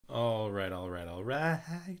All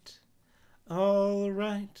right. All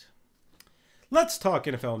right. Let's talk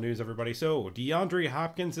NFL news, everybody. So, DeAndre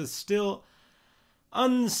Hopkins is still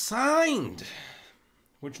unsigned,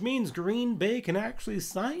 which means Green Bay can actually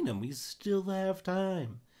sign him. We still have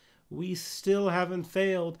time. We still haven't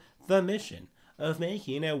failed the mission of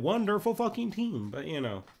making a wonderful fucking team. But, you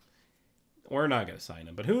know, we're not going to sign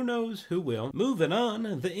him. But who knows who will. Moving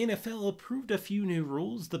on, the NFL approved a few new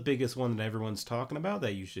rules. The biggest one that everyone's talking about,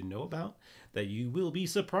 that you should know about, that you will be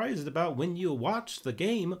surprised about when you watch the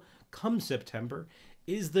game come September,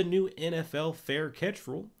 is the new NFL fair catch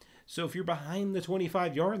rule. So if you're behind the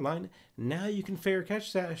 25-yard line, now you can fair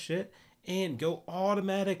catch that shit and go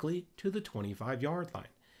automatically to the 25-yard line.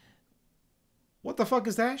 What the fuck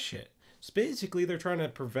is that shit? So basically, they're trying to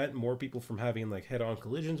prevent more people from having like head-on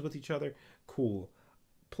collisions with each other. Cool.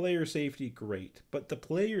 Player safety, great. But the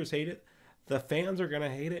players hate it. The fans are going to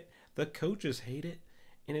hate it. The coaches hate it.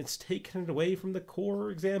 And it's taken it away from the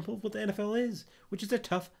core example of what the NFL is, which is a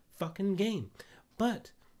tough fucking game.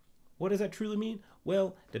 But what does that truly mean?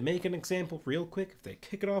 Well, to make an example real quick, if they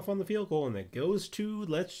kick it off on the field goal and it goes to,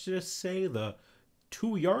 let's just say, the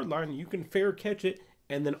 2-yard line, you can fair catch it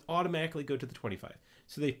and then automatically go to the 25.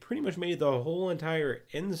 So they pretty much made the whole entire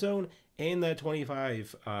end zone and that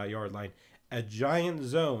 25-yard line a giant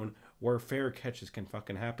zone where fair catches can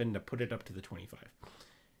fucking happen to put it up to the 25.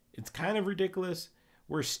 It's kind of ridiculous.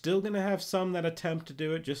 We're still going to have some that attempt to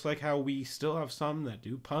do it, just like how we still have some that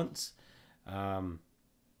do punts.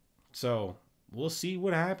 So we'll see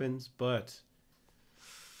what happens, but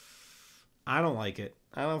I don't like it.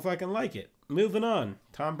 I don't fucking like it. Moving on.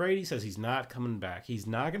 Tom Brady says he's not coming back. He's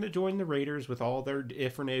not going to join the Raiders with all their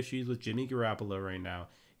different issues with Jimmy Garoppolo right now.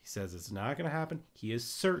 He says it's not going to happen. He is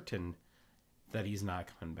certain that he's not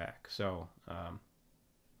coming back. So,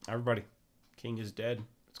 everybody, King is dead.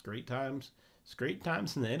 It's great times. It's great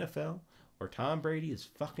times in the NFL where Tom Brady is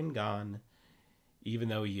fucking gone, even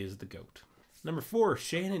though he is the GOAT. Number 4,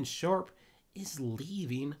 Shannon Sharp is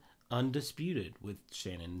leaving undisputed with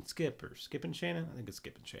Shannon and Skip, or Skip and Shannon? I think it's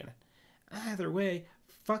Skip and Shannon. Either way,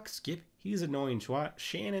 fuck Skip. He's annoying twat.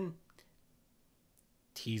 Shannon,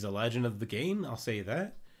 he's a legend of the game. I'll say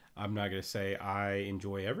that. I'm not going to say I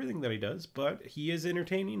enjoy everything that he does, but he is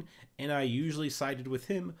entertaining, and I usually sided with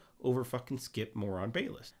him over fucking Skip Moron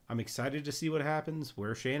Bayless. I'm excited to see what happens,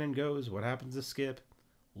 where Shannon goes, what happens to Skip.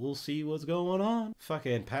 We'll see what's going on.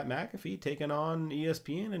 Fucking Pat McAfee taking on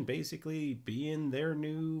ESPN and basically being their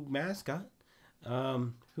new mascot.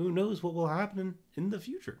 Who knows what will happen in the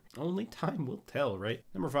future? Only time will tell, right?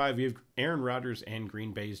 Number 5, we have Aaron Rodgers and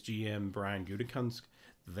Green Bay's GM Brian Gutekunst.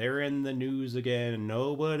 They're in the news again.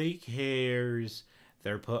 Nobody cares.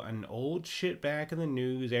 They're putting old shit back in the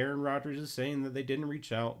news. Aaron Rodgers is saying that they didn't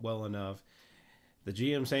reach out well enough. The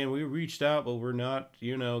GM saying we reached out, but we're not,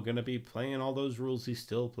 going to be playing all those rules. He's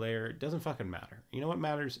still a player. It doesn't fucking matter. You know what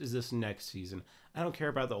matters is this next season. I don't care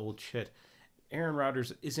about the old shit. Aaron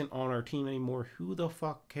Rodgers isn't on our team anymore. Who the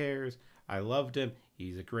fuck cares? I loved him.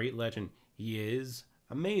 He's a great legend. He is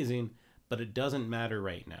amazing, but it doesn't matter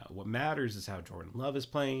right now. What matters is how Jordan Love is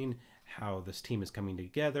playing, how this team is coming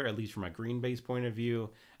together, at least from a Green Bay's point of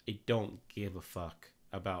view. I don't give a fuck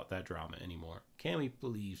about that drama anymore. Can we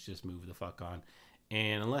please just move the fuck on?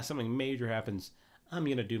 And unless something major happens, I'm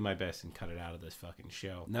going to do my best and cut it out of this fucking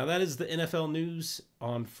show. Now, that is the NFL news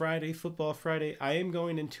on Friday, Football Friday. I am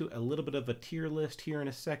going into a little bit of a tier list here in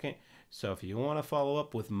a second. So if you want to follow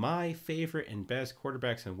up with my favorite and best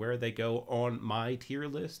quarterbacks and where they go on my tier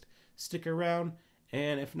list, stick around.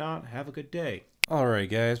 And if not, have a good day. All right,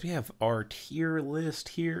 guys, we have our tier list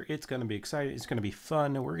here. It's going to be exciting. It's going to be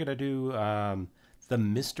fun. We're going to do the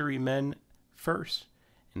mystery men first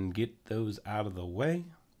and get those out of the way.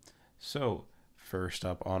 So first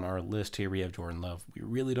up on our list here, we have Jordan Love. We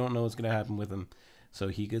really don't know what's going to happen with him. So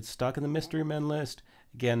he gets stuck in the mystery men list.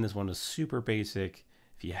 Again, this one is super basic.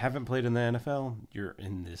 If you haven't played in the NFL, you're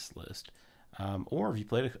in this list. Or if you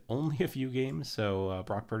played only a few games, so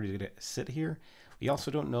Brock Purdy's going to sit here. We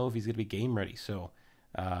also don't know if he's going to be game ready. So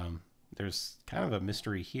there's kind of a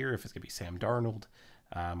mystery here if it's going to be Sam Darnold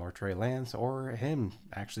or Trey Lance or him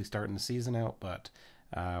actually starting the season out. But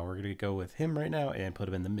we're going to go with him right now and put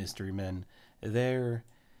him in the mystery men there.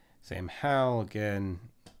 Sam Howell, again,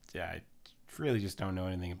 I really just don't know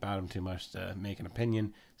anything about him too much to make an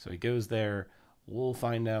opinion. So he goes there. We'll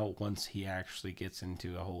find out once he actually gets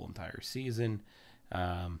into a whole entire season.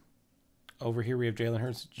 Over here we have Jalen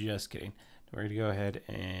Hurts. Just kidding. We're going to go ahead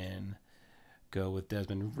and go with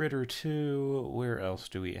Desmond Ridder too. Where else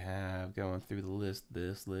do we have going through the list?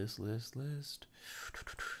 This list.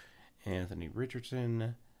 Anthony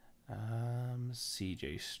Richardson,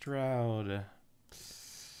 CJ Stroud,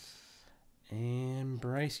 and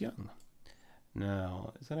Bryce Young.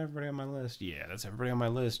 Now, is that everybody on my list? Yeah, that's everybody on my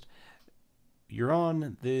list. You're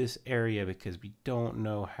on this area because we don't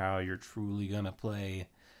know how you're truly going to play,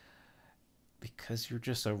 because you're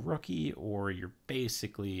just a rookie, or you're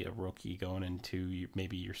basically a rookie going into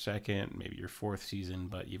maybe your second, maybe your fourth season,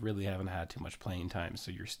 but you really haven't had too much playing time,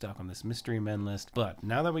 so you're stuck on this mystery men list. But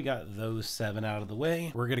now that we got those 7 out of the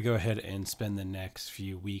way, we're going to go ahead and spend the next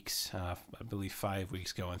few weeks, I believe 5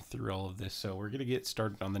 weeks, going through all of this. So we're going to get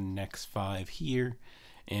started on the next 5 here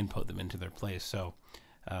and put them into their place. So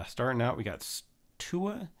starting out, we got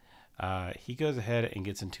Tua. He goes ahead and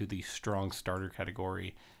gets into the strong starter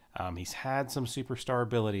category. He's had some superstar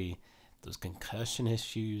ability. Those concussion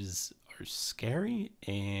issues are scary,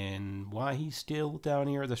 and why he's still down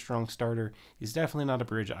here as a strong starter. He's definitely not a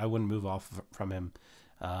bridge. I wouldn't move off from him.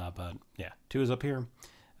 But yeah, 2 is up here.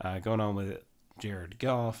 Going on with Jared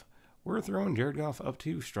Goff. We're throwing Jared Goff up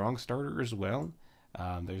to strong starter as well.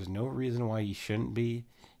 There's no reason why he shouldn't be.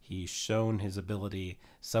 He's shown his ability.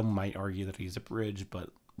 Some might argue that he's a bridge, but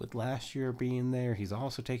with last year being there, he's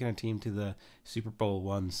also taken a team to the Super Bowl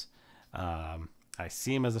once. I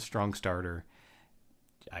see him as a strong starter.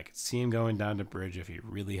 I could see him going down to bridge if he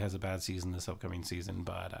really has a bad season this upcoming season.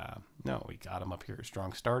 But no, we got him up here as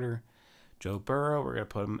strong starter. Joe Burrow, we're going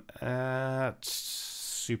to put him at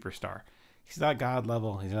superstar. He's not God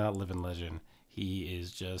level. He's not living legend. He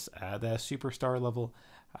is just at that superstar level.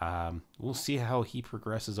 We'll see how he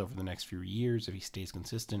progresses over the next few years. If he stays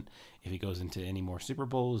consistent, if he goes into any more Super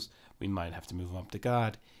Bowls, we might have to move him up to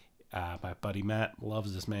God. My buddy Matt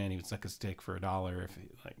loves this man. He would suck a stick for $1 if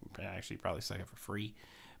he, actually probably suck it for free.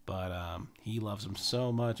 But he loves him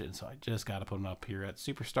so much, and so I just got to put him up here at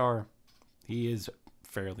superstar. He is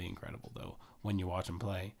fairly incredible, though, when you watch him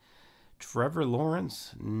play. Trevor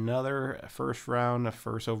Lawrence, another first round,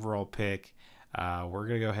 first overall pick. We're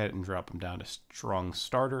going to go ahead and drop him down to strong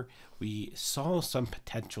starter. We saw some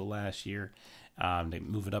potential last year. They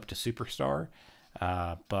move it up to superstar.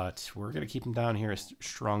 But we're going to keep him down here as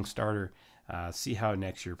strong starter. See how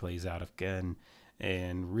next year plays out again.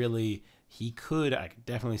 And really, I could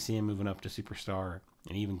definitely see him moving up to superstar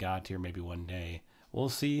and even God tier maybe one day. We'll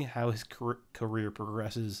see how his career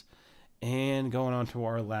progresses. And going on to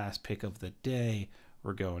our last pick of the day,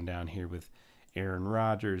 we're going down here with Aaron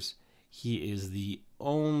Rodgers. He is the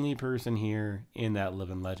only person here in that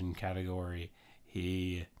living legend category.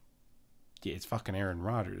 It's fucking Aaron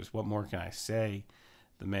Rodgers. What more can I say?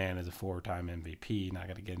 The man is a 4-time MVP. Not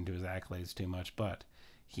going to get into his accolades too much, but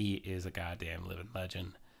he is a goddamn living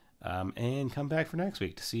legend. And come back for next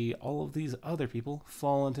week to see all of these other people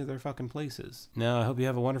fall into their fucking places. Now, I hope you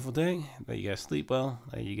have a wonderful day. That you guys sleep well.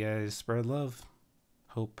 That you guys spread love,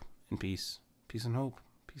 hope, and peace. Peace and hope.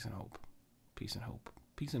 Peace and hope. Peace and hope.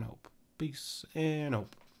 Peace and hope. Peace and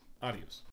hope. Adios.